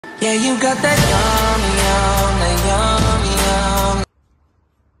Yeah, you got that yum, yum, that yum, yum.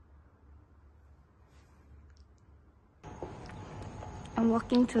 I'm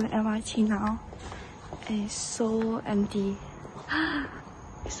walking to the MRT now. It's so empty.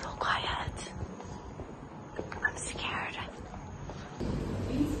 It's so quiet. I'm scared.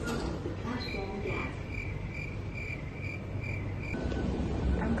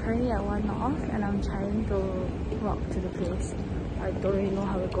 I'm currently at 1 North and I'm trying to walk to the place. I don't really know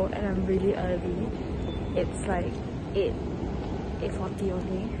how to go and I'm really early. It's like 8:40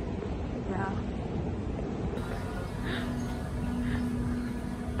 only. Yeah.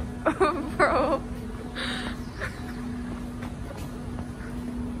 Bro.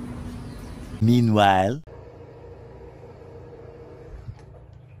 Meanwhile.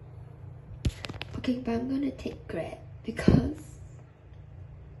 Okay, but I'm gonna take Grab because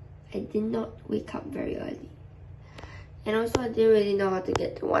I did not wake up very early. And also I didn't really know how to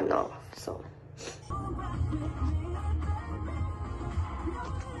get to 1 North, so.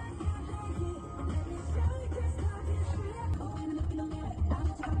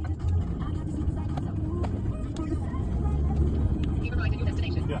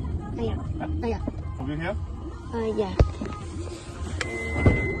 Yeah. Over here? Yeah.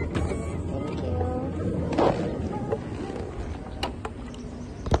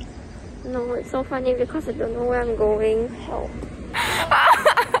 No, it's so funny because I don't know where I'm going. Help.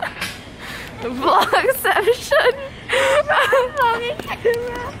 Vlogception. I'm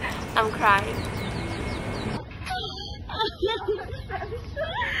crying.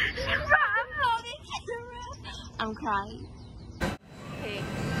 I'm crying. Okay.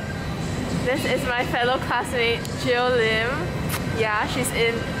 This is my fellow classmate Jill Lim. Yeah, she's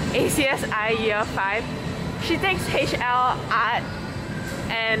in ACSI year 5. She takes HL art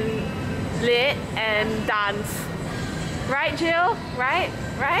and lit and dance. Right, Jill? Right?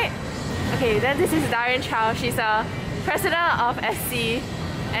 Right? Okay, then this is Darian Chow. She's a president of SC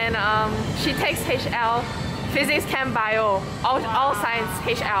and she takes HL, physics, chem, bio, all science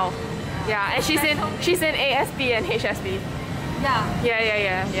HL. Yeah, and she's in ASB and HSB. Yeah.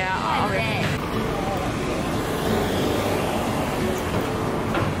 Already.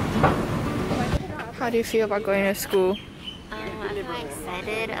 How do you feel about going to school? I feel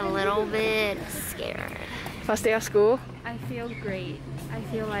excited, a little bit scared. First day of school? I feel great. I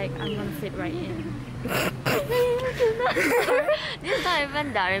feel like I'm gonna fit right in. This is not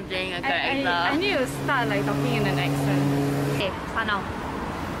even Darren playing a character. I need to start like talking in an accent. Okay, Pano.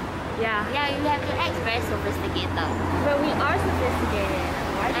 Yeah. Yeah, you have to act very sophisticated. But we are sophisticated.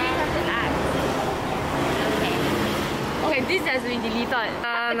 Why do you have to act? Okay. Okay, this has been deleted. No.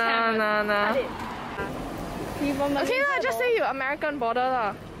 Okay, Okay lah, just say you American border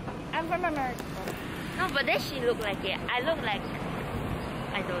lah. I'm from America. No, but then she looked like it. I look like...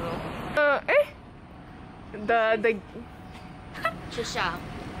 I don't know. The Trisha.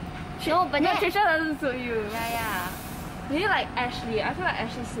 No, but then... Trisha doesn't suit you. Yeah. Maybe like Ashley. I feel like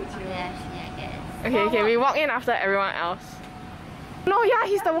Ashley suits you. Yeah, I guess. Okay, we walk in after everyone else. No, yeah,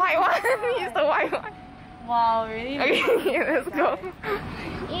 he's the white one. He's the white one. Wow, really? Okay, let's go.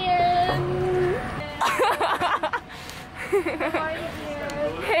 Ian!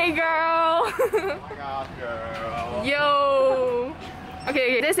 Hey girl! Oh my god, girl. Yo!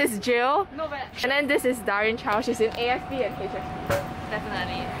 Okay, this is Jill. No, but And then this is Darian Chow. She's in AFB and HSB.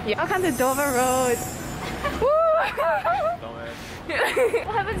 definitely. Yeah. Welcome to Dover Road. Woo!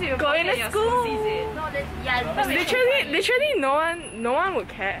 What happens if you Going to school? No, yeah. Literally, no one would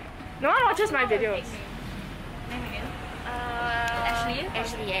care. No one watches my videos. Name again?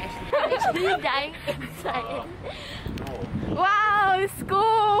 Ashley. I'm actually dying inside. Wow, it's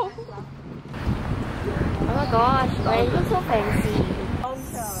school. Oh my gosh, why you look so fancy?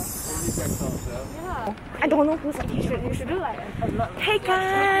 I don't know who's a teacher. You should do like a lot. Hey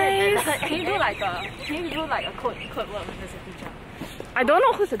guys! Can you do like a code word when there's a teacher? I don't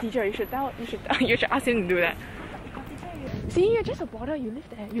know who's the teacher. You should ask him to do that. See, you're just a border. You live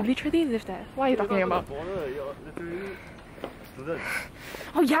there. You literally live there. What are you talking about? You're literally student.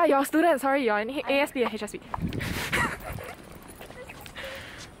 Oh yeah, you're a student. Sorry, you're in ASB and HSB.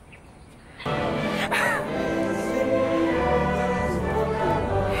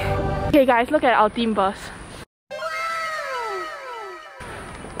 Okay guys, look at our team bus.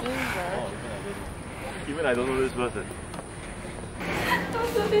 Even I don't know this person.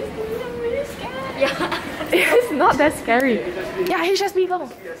 Yeah. It's not that scary. Yeah, HSB go.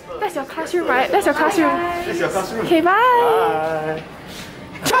 That's your classroom, right? That's your classroom. That's your classroom. Okay, bye.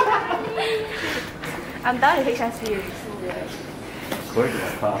 Bye. I'm done with HSB. Going to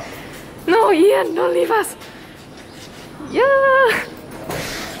my class. No, Ian, don't leave us. Yeah.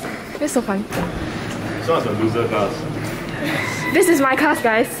 It's so fun. This one's a loser class. This is my class,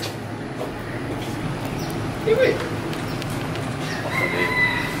 guys. Hey, wait.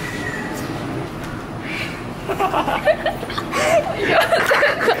 I'm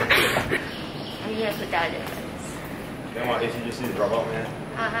gonna put down the Then what, ACGC drop out, man?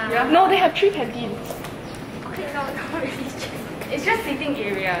 Yeah. No, they have 3 canteens. Okay, no, not really. It's just sitting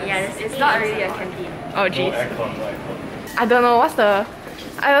area. Yeah, it's not really a canteen. Oh No jeez. aircon, no aircon. I don't know what's the.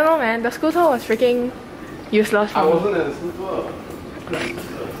 I don't know, man. The school tour was freaking useless I for me. wasn't at the school tour.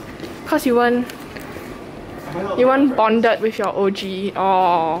 Cause you weren't bonded with your OG.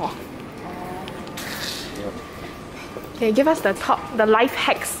 Oh. Okay, give us the life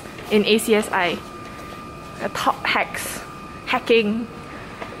hacks in ACSI. The top hacks. Hacking.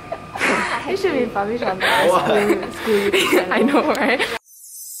 It should be published on the school YouTube channel. I know, right?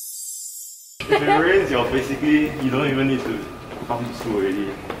 If it rains, you're basically, you don't even need to come to school already.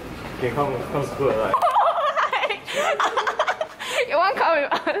 You can come to school at like. You want to come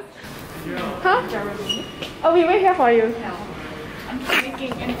with us? Huh? Oh, we wait here for you.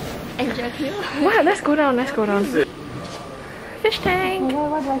 Wow, let's go down, let's go down. Fish tank.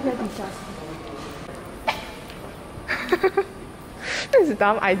 What do I hear teachers? This is a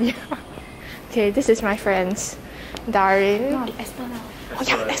dumb idea. Okay, this is my friends. Darin. No, Esther now. Oh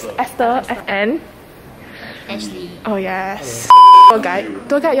yeah, Esther and Ashley. oh yes. Tour guide,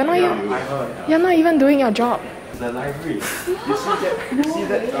 you're not even doing your job. The library. You see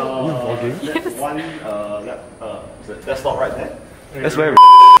that that one the desktop right there? That's where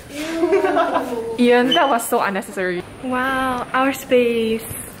Ian, that was so unnecessary. Wow, our space.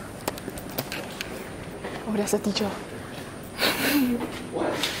 Oh, there's a teacher.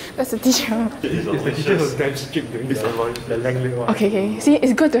 That's a teacher. the teacher was damn strict doing the language one. Okay. See,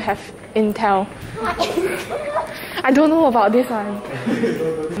 it's good to have intel. I don't know about this one.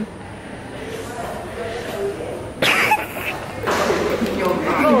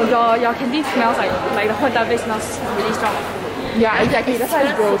 Oh, your canteen smells like the whole W smells really strong. Yeah, exactly. That's why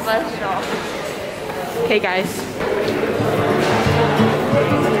it's gross. Super strong. Okay, guys.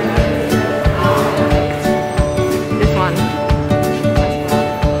 This one.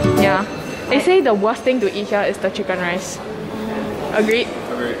 Yeah. They say the worst thing to eat here is the chicken rice. Agreed?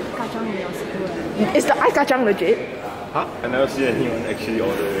 Agreed. Is the ice kacang legit? Huh? I never see anyone actually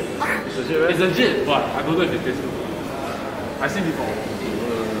order it. It's legit, right? It's legit, but I don't know if it tastes good. I've seen before.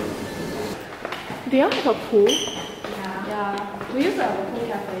 Do you have a pool? Yeah. We used to have a pool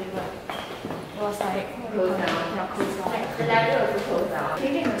cafe, but it was like closed down. Yeah, closed down. The library was closed down.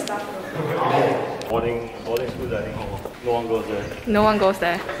 Taking the stuff closed. Boarding school dining hall. No one goes there. No one goes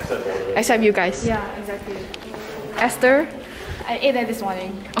there. Except boarders. Except you guys. Yeah, exactly. Esther? I ate that this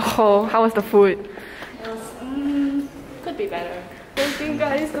morning. Oh, how was the food? It was, could be better. Thank you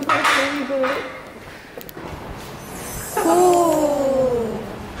guys, the food is really good. Oh!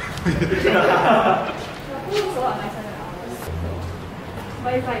 The food is a lot nicer than ours.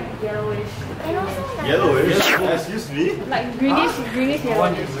 But it's like yellowish. And also like, Yellowish? Excuse me? like greenish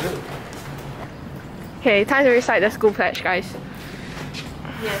yellowish. Okay, time to recite the school pledge, guys.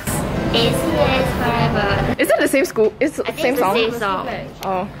 Yes. ACS forever. Is it the same school? It's the I think same it's the song? same song.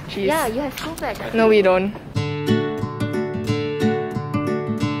 Oh, jeez. Yeah, you have school pledge. No, we don't.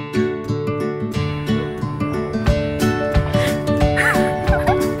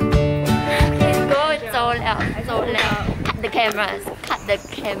 走了. Cut the cameras. Cut the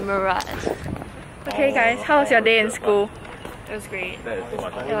cameras. Okay, guys, how was your day in school? It was great. That is too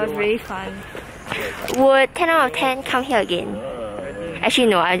much. It was really fun. Would 10 out of 10 come here again? Actually,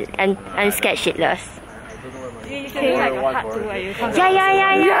 no. I'm scared shitless. You should do like a part 2 where you come.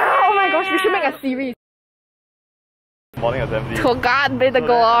 Yeah! Oh my gosh, we should make a series. Morning assembly. To God be the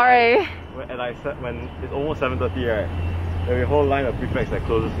glory. And I said when it's almost 7:30, right? Then we whole line of prefects that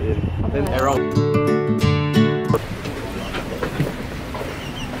closes in. Then around.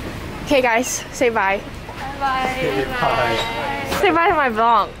 Okay, guys, say bye. Bye. Say bye to my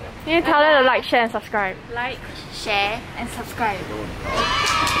vlog. You need to tell them to like, share, and subscribe. Like, Share. and subscribe.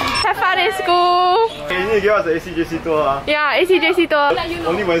 Have fun in school. Hey, you need to give us the ACJC tour. Yeah, ACJC tour.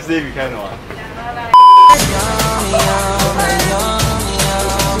 Only Wednesday we can. Yum, yum, yum.